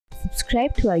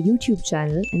subscribe to our YouTube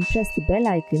channel and press the bell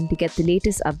icon to get the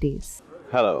latest updates.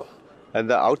 Hello. At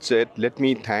the outset, let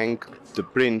me thank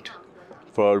ThePrint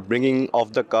for bringing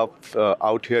Off the Cuff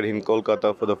out here in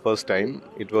Kolkata for the first time.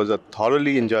 It was a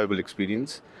thoroughly enjoyable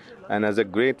experience. And as a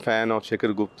great fan of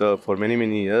Shekhar Gupta for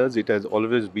many years, it has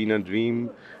always been a dream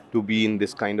to be in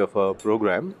this kind of a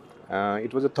program.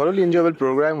 It was a thoroughly enjoyable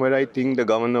program where I think the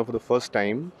governor for the first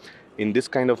time in this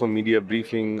kind of a media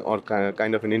briefing or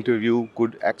kind of an interview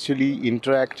could actually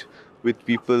interact with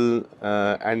people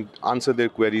and answer their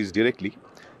queries directly.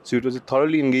 So it was a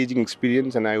thoroughly engaging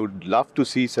experience, and I would love to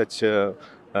see such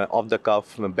off the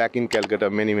cuff back in Calcutta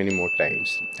many more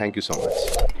times. Thank you so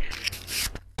much.